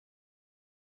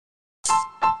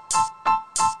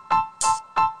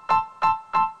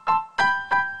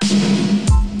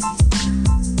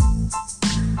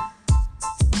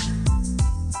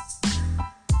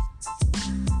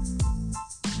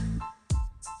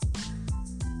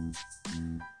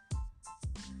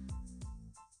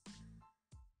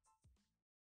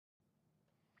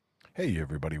Hey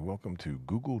everybody, welcome to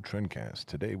Google Trendcast.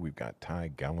 Today we've got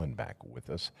Ty Gallen back with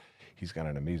us. He's got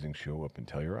an amazing show up in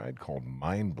Telluride called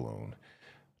Mind Blown.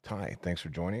 Ty, thanks for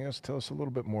joining us. Tell us a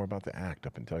little bit more about the act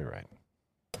up in Telluride.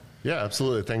 Yeah,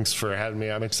 absolutely. Thanks for having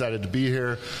me. I'm excited to be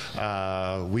here.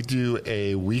 We do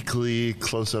a weekly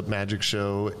close-up magic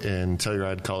show in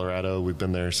Telluride, Colorado. We've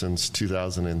been there since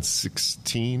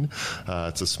 2016.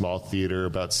 It's a small theater,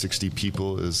 about 60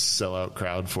 people is sellout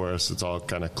crowd for us. It's all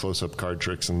kind of close-up card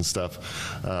tricks and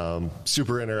stuff.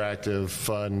 Super interactive,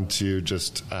 fun to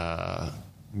just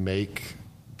make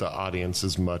the audience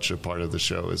as much a part of the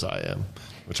show as I am,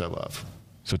 which I love.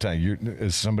 So, Ty,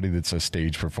 as somebody that's a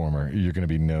stage performer, you're going to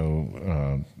be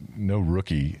no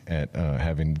rookie at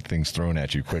having things thrown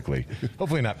at you quickly.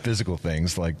 Hopefully not physical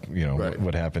things like, right.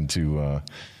 what happened to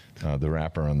the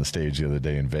rapper on the stage the other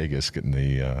day in Vegas getting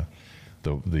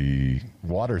the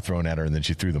water thrown at her, and then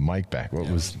she threw the mic back. What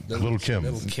was Little Kim?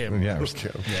 Little Kim. Yeah. Little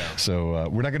Kim. Yeah. So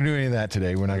we're not going to do any of that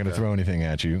today. We're not going to throw anything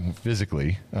at you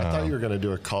physically. I thought you were going to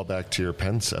do a callback to your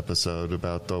Pence episode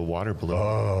about the water balloon.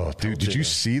 Oh, dude, did you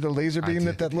see the laser beam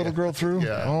that little girl threw?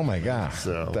 Yeah. Oh my God.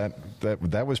 So.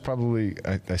 That was probably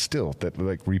I still that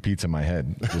like repeats in my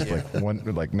head. Just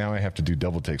now I have to do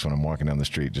double takes when I'm walking down the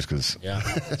street just because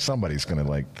somebody's going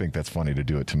to think that's funny to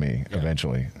do it to me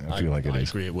eventually. I feel like it is.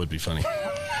 I agree, it would be funny.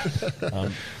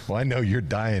 Well, I know you're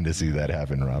dying to see that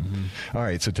happen, Rob. Mm-hmm. All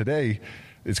right, so today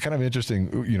it's kind of interesting.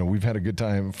 We've had a good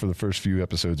time for the first few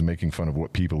episodes making fun of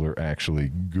what people are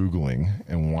actually Googling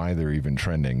and why they're even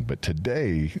trending. But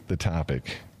today the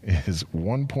topic is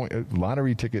winning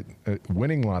lottery ticket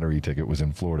was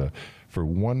in Florida for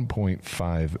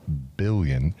 $1.5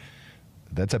 billion.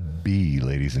 That's a B,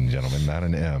 ladies and gentlemen, not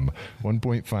an M.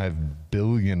 $1.5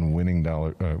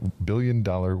 billion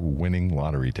dollar winning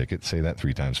lottery ticket. Say that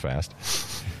 3 times fast.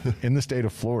 In the state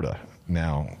of Florida.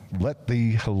 Now, let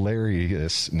the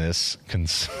hilariousness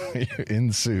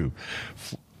ensue.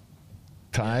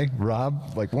 Ty,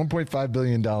 Rob, $1.5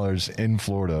 billion in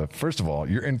Florida. First of all,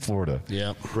 you're in Florida.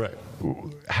 Yeah. Right.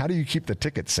 How do you keep the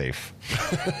ticket safe?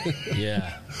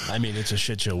 Yeah. I mean, it's a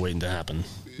shit show waiting to happen.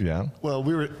 Yeah. Well,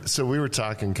 we were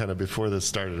talking kind of before this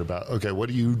started about, okay, what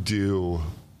do you do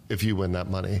if you win that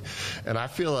money? And I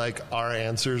feel like our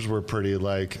answers were pretty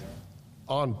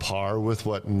on par with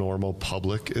what normal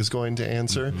public is going to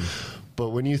answer. Mm-hmm.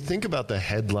 But when you think about the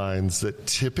headlines that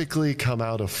typically come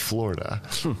out of Florida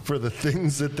for the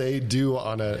things that they do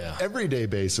on an everyday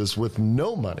basis with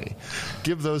no money,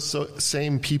 give those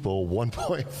same people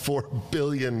 $1.4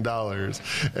 billion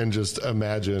and just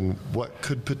imagine what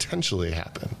could potentially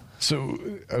happen. So,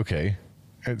 okay.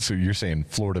 So you're saying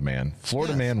Florida man.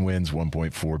 Florida man wins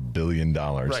 $1.4 billion.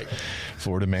 Right.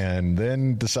 Florida man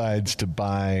then decides to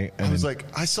buy... I was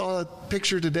I saw a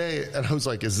picture today, and I was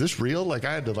like, is this real? I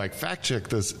had to fact check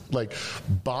this.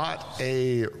 Bought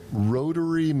a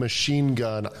rotary machine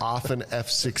gun off an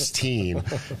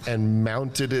F-16 and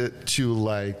mounted it to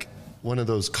one of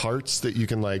those carts that you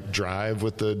can drive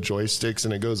with the joysticks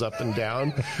and it goes up and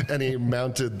down, and he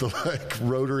mounted the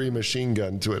rotary machine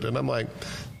gun to it, and I'm like,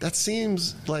 that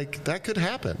seems like that could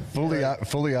happen.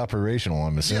 Fully operational,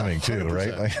 I'm assuming, too,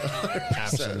 right?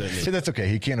 Absolutely. That's okay.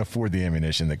 He can't afford the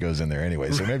ammunition that goes in there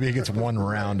anyway, so maybe he gets one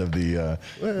round of the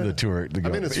tour to go.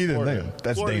 I mean, it's either Florida. thing,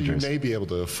 that's Florida, dangerous. You may be able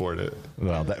to afford it.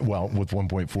 Well, with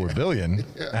 $1.4 billion,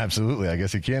 absolutely. I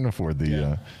guess he can afford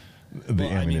the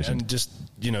ammunition. And just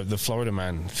the Florida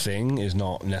man thing is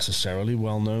not necessarily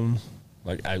well known,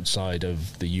 outside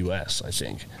of the U.S. I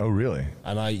think. Oh, really?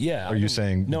 And Are you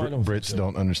saying Brits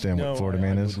don't understand what Florida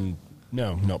man is?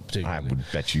 No, not particularly. I would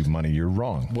bet you money you're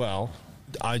wrong. Well,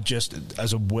 I just,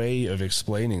 as a way of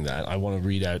explaining that, I want to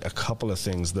read out a couple of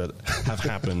things that have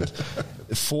happened.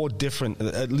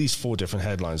 At least four different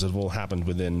headlines that have all happened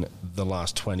within the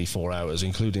last 24 hours,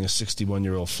 including a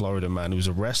 61-year-old Florida man who was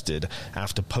arrested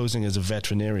after posing as a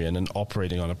veterinarian and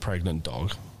operating on a pregnant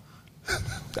dog.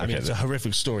 I mean, it's a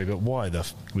horrific story, but why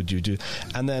would you do?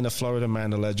 And then a Florida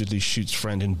man allegedly shoots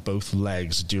friend in both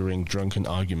legs during drunken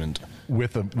argument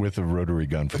with a rotary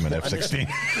gun from an F-16.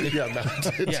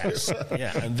 Yes,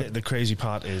 yeah. And the crazy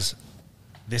part is,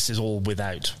 this is all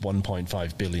without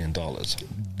 $1.5 billion.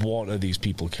 What are these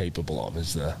people capable of?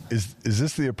 Is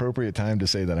this the appropriate time to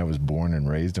say that I was born and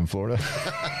raised in Florida?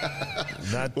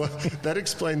 That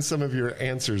explains some of your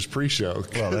answers pre-show.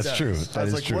 Well, that's true. That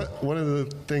is true. One of the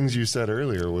things you said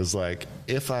earlier was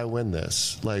if I win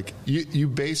this, you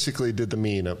basically did the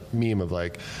meme of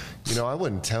I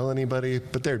wouldn't tell anybody,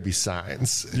 but there'd be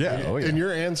signs. Yeah. And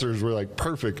your answers were like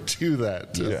perfect to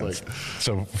that.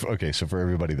 So for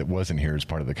everybody that wasn't here as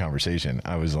part of the conversation,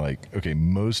 I was like, okay,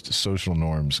 most social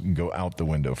norms go out the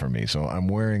window for me. So I'm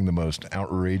wearing the most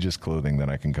outrageous clothing that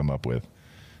I can come up with.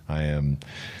 I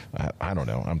don't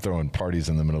know. I'm throwing parties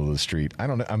in the middle of the street. I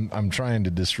don't know. I'm trying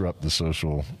to disrupt the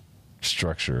social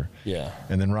structure. Yeah.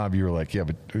 And then Rob, you were like, yeah,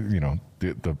 but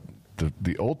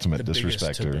the ultimate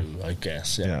disrespecter, taboo, I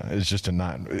guess. Yeah. Is just to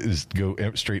go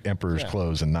straight emperor's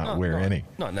clothes and not wear any.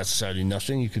 Not necessarily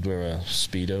nothing. You could wear a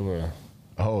Speedo or a...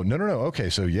 Oh, no. Okay,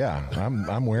 so yeah,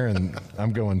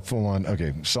 I'm going full on.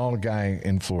 Okay, saw a guy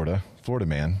in Florida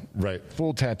man. Right.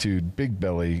 Full tattooed, big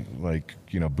belly, like,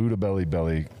 Buddha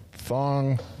belly,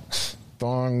 thong,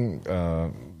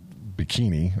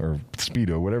 bikini or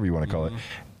Speedo, whatever you want to call it,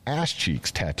 ass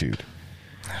cheeks tattooed.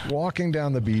 Walking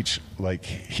down the beach like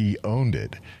he owned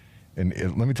it. And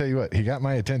let me tell you what, he got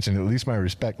my attention, at least my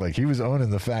respect. Like, he was owning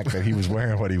the fact that he was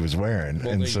wearing what he was wearing.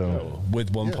 Well, and so,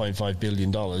 with $1.5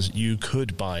 billion, you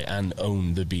could buy and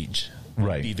own the beach.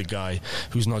 Right. Be the guy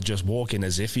who's not just walking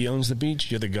as if he owns the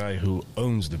beach. You're the guy who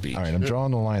owns the beach. All right, I'm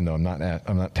drawing the line though. I'm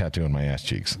not tattooing my ass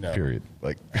cheeks. No. Period.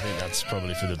 Like, I think that's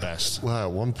probably for the best. Well,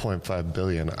 at 1.5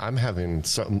 billion, I'm having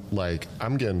something like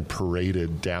I'm getting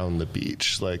paraded down the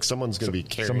beach. Like, someone's going to be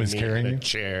carrying me in a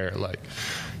chair. Like,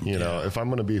 if I'm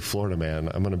going to be Florida man,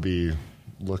 I'm going to be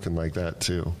looking like that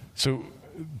too. So,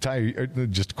 Ty,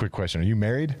 just a quick question: are you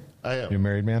married? I am. You're a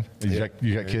married man. You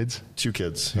got kids? 2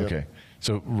 kids. Okay. Yep.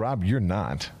 So, Rob, you're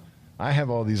not. I have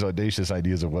all these audacious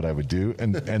ideas of what I would do,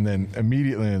 and then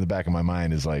immediately in the back of my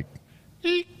mind is like,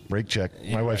 brake check.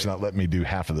 My wife's not letting me do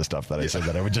half of the stuff that I said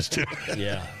that I would just do.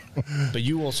 Yeah. But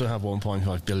you also have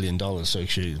 $1.5 billion, so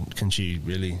can she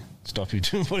really stop you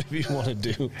doing whatever you want to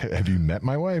do? Have you met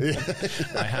my wife?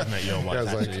 I have met your wife,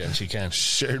 actually, and she can.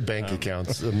 Shared bank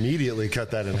accounts. Immediately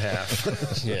cut that in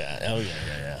half. Yeah. Oh,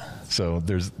 yeah. So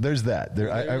there's that.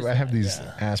 I have these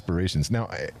aspirations. Now,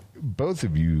 both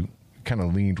of you kind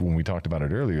of leaned when we talked about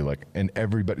it earlier, like, and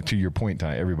everybody, to your point,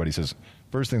 Ty, everybody says,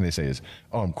 first thing they say is,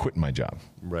 oh, I'm quitting my job.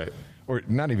 Right. Or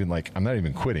not even like, I'm not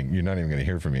even quitting. You're not even going to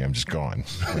hear from me. I'm just gone.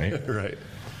 Right. Right.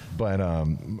 But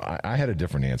I had a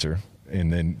different answer.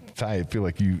 And then, Ty, I feel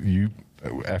like you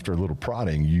after a little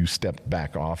prodding, you stepped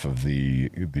back off of the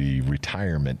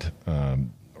retirement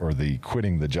or the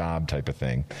quitting the job type of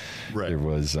thing. Right. There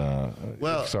was,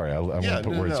 sorry, I want to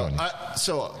put words on you.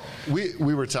 So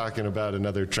we were talking about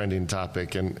another trending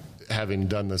topic, and having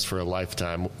done this for a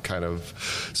lifetime, kind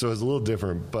of, so it's a little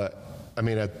different, but I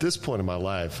mean, at this point in my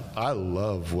life, I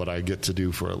love what I get to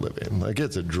do for a living. Like,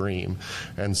 it's a dream.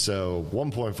 And so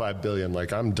 1.5 billion,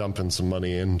 like, I'm dumping some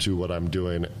money into what I'm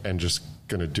doing and just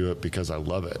going to do it because I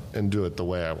love it and do it the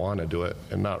way I want to do it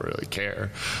and not really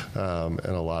care in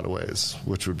a lot of ways,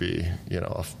 which would be,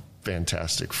 a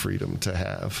fantastic freedom to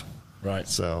have. Right.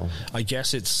 So I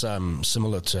guess it's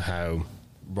similar to how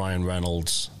Ryan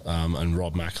Reynolds and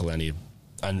Rob McElhenney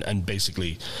and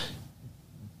basically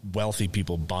wealthy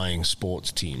people buying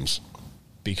sports teams,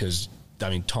 because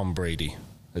Tom Brady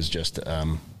has just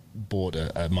bought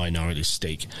a minority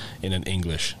stake in an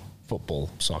English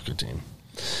soccer team.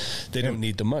 They don't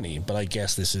need the money, but I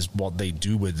guess this is what they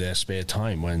do with their spare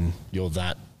time when you're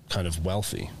that kind of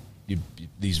wealthy.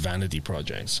 These vanity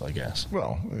projects, I guess.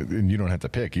 Well, and you don't have to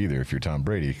pick either if you're Tom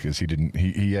Brady, because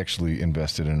he actually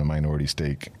invested in a minority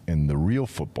stake in the real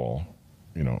football,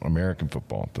 American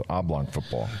football, the oblong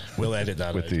football. We'll edit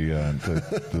that with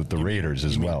the Raiders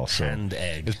as well. So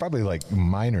it's probably like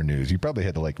minor news. You probably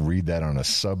had to like read that on a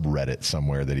subreddit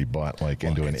somewhere that he bought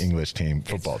into an English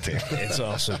football team. It's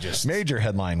also just major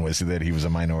headline was that he was a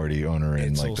minority owner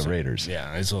in the Raiders.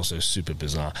 Yeah, it's also super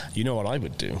bizarre. You know what I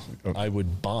would do? Okay. I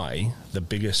would buy the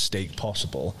biggest stake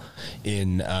possible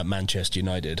in Manchester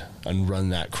United and run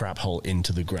that crap hole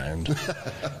into the ground.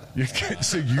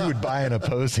 So you would buy an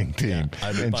opposing team. Yeah.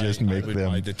 I would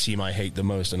buy the team I hate the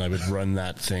most, and I would run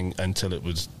that thing until it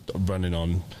was running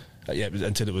on,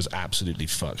 until it was absolutely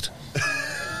fucked.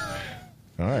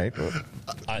 All right,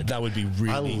 that would be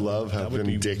really. I love how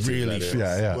vindictive really that is.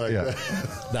 Yeah.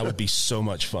 That would be so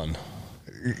much fun.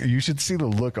 You should see the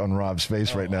look on Rob's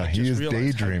face right now. He is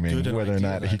daydreaming whether or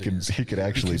not he could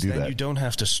actually do that. You don't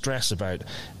have to stress about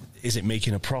is it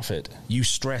making a profit? You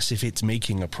stress if it's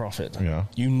making a profit. Yeah.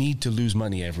 You need to lose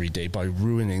money every day by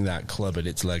ruining that club and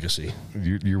its legacy.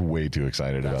 You're way too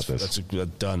excited about this. That's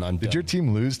done. I'm Did done. your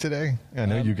team lose today? I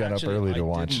know you got Actually, up early to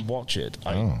watch. I didn't watch it.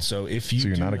 So if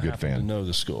you're do not a good happen fan. to know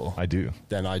the score, I do.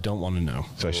 then I don't want to know.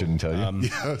 So I shouldn't tell you?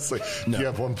 Yeah, it's like, if you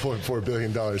have $1.4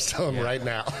 billion, tell him right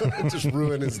now. Just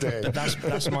ruin his day.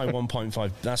 That's my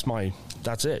 1.5.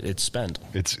 That's it. It's spent.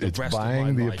 It's rest of buying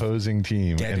my the life opposing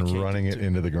team and dedicated running it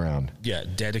into the ground. Yeah,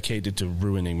 dedicated to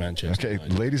ruining Manchester. Okay,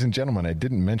 United. ladies and gentlemen, I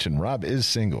didn't mention Rob is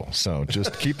single, so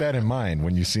just keep that in mind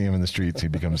when you see him in the streets. He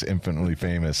becomes infinitely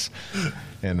famous,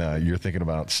 and you're thinking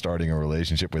about starting a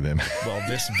relationship with him. Well,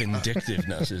 this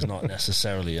vindictiveness is not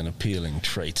necessarily an appealing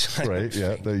trait, Right?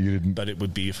 Yeah, that you didn't. but it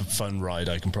would be a fun ride.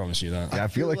 I can promise you that. Yeah, I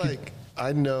feel like you,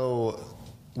 I know,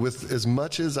 with as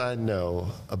much as I know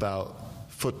about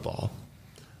football.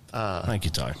 Thank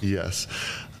you, Ty. Yes.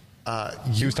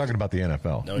 he was talking about the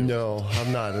NFL. No,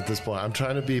 I'm not at this point. I'm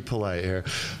trying to be polite here.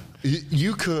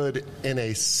 You could, in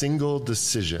a single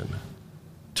decision,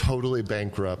 totally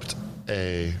bankrupt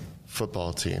a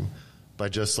football team by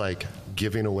just like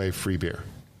giving away free beer.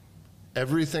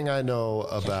 Everything I know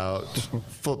about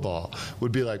football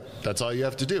would be like, that's all you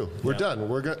have to do. We're done.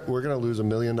 We're going to lose $1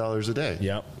 million a day.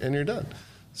 Yep. And you're done.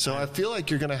 So I feel like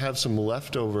you're going to have some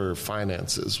leftover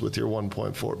finances with your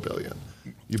 $1.4 billion.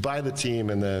 You buy the team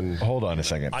and then Hold on a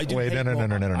second. Wait,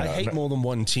 no. I hate more than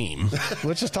one team.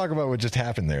 Let's just talk about what just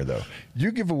happened there, though.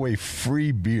 You give away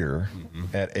free beer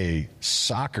at a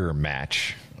soccer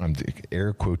match. I'm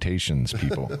air quotations,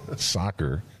 people.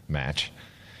 Soccer match.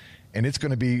 And it's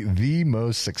going to be the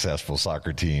most successful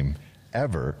soccer team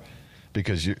ever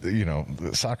because, you know,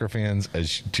 the soccer fans,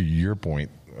 as to your point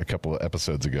a couple of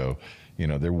episodes ago, you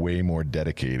know, they're way more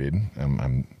dedicated.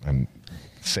 I'm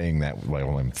saying that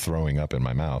while I'm throwing up in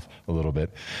my mouth a little bit.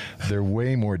 They're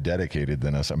way more dedicated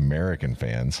than us American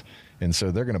fans. And so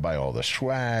they're going to buy all the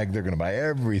swag. They're going to buy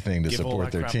everything to Give all support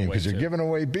that their crap team away, because you're too. giving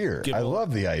away beer. I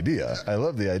love the idea.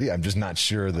 I'm just not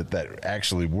sure that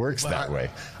actually works that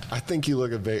way. I think you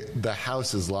look at the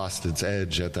house has lost its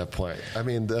edge at that point. I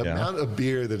mean, the amount of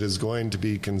beer that is going to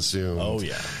be consumed. Oh,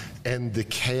 yeah. And the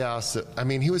chaos that, I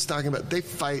mean, he was talking about they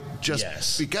fight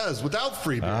just because without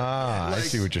free beer. I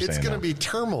see what you're saying. It's going now. to be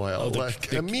turmoil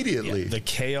immediately. The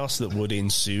chaos that would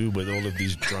ensue with all of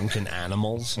these drunken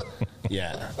animals.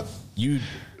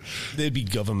 There'd be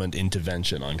government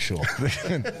intervention, I'm sure.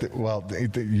 Well,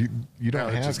 you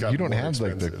don't have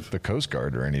like the Coast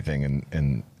Guard or anything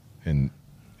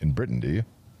in Britain, do you?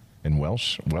 In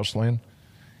Welshland?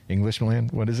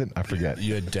 Englishland? What is it? I forget.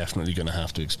 You're definitely going to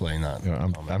have to explain that. You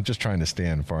know, I'm just trying to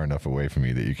stand far enough away from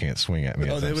you that you can't swing at me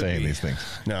as I'm saying these things.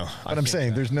 No. But I'm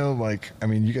saying there's no, like, I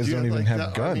mean, you guys don't even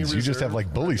have guns. You just have,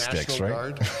 like, bully sticks, right?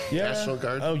 Guard? Yeah. National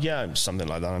Guard? Oh, yeah, something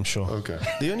like that, I'm sure. Okay.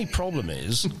 The only problem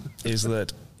is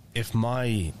that if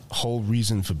my whole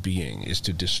reason for being is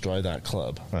to destroy that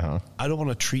club, I don't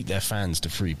want to treat their fans to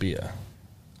free beer.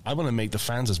 I want to make the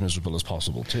fans as miserable as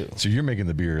possible, too. So you're making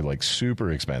the beer, like,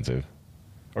 super expensive.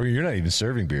 Or you're not even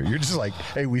serving beer. You're just like,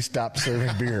 hey, we stopped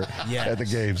serving beer at the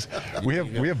games. We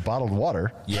have bottled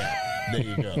water. Yeah, there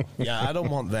you go. Yeah, I don't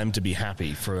want them to be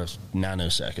happy for a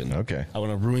nanosecond. Okay. I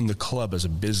want to ruin the club as a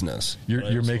business.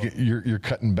 You're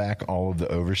cutting back all of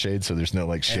the overshade, so there's no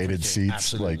like shaded seats.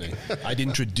 Absolutely. Like I'd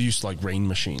introduce like rain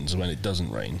machines when it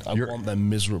doesn't rain. I want them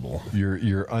miserable.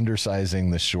 You're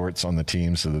undersizing the shorts on the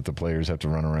team so that the players have to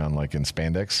run around like in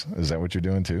spandex. Is that what you're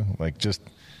doing too? Like just.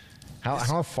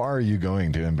 How far are you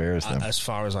going to embarrass them? As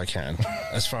far as I can,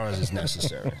 as far as is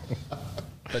necessary.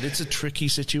 But it's a tricky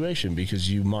situation because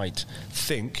you might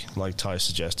think, like Ty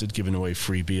suggested, giving away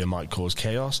free beer might cause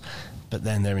chaos, but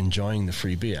then they're enjoying the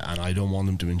free beer, and I don't want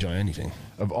them to enjoy anything.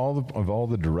 Of all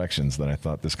the directions that I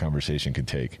thought this conversation could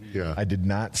take, I did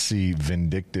not see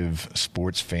vindictive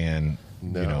sports fan.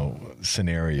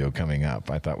 Scenario coming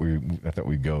up. I thought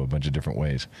we'd go a bunch of different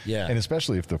ways. Yeah, and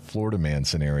especially if the Florida man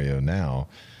scenario now.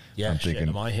 Yeah, I'm thinking,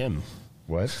 am I him?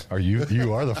 What? Are you?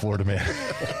 You are the Florida man.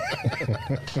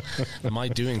 Am I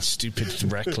doing stupid,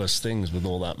 reckless things with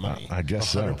all that money? I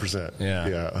guess 100%. so.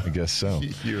 Yeah. I guess so.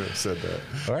 You have said that.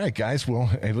 All right, guys. Well,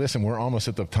 hey, listen, we're almost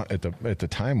at the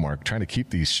time mark. Trying to keep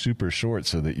these super short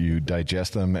so that you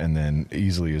digest them and then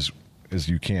easily as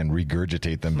you can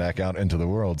regurgitate them back out into the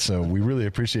world. So we really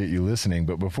appreciate you listening.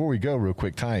 But before we go, real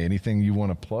quick, Ty, anything you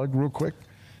want to plug real quick?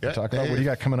 Yeah, Talk about what do you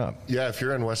got coming up? Yeah, if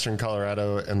you're in Western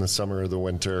Colorado in the summer or the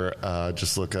winter,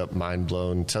 just look up Mind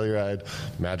Blown Telluride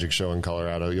Magic Show in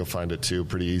Colorado. You'll find it too,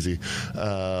 pretty easy.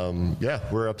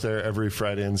 We're up there every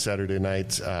Friday and Saturday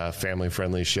night,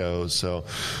 family-friendly shows. So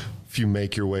if you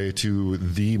make your way to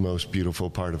the most beautiful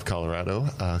part of Colorado,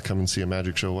 come and see a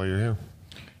magic show while you're here.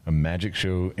 A magic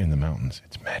show in the mountains.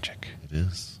 It's magic. It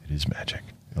is. It is magic.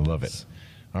 I love it.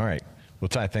 All right. Well,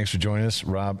 Ty, thanks for joining us.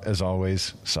 Rob, as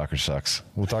always, soccer sucks.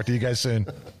 We'll talk to you guys soon.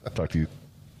 Talk to you.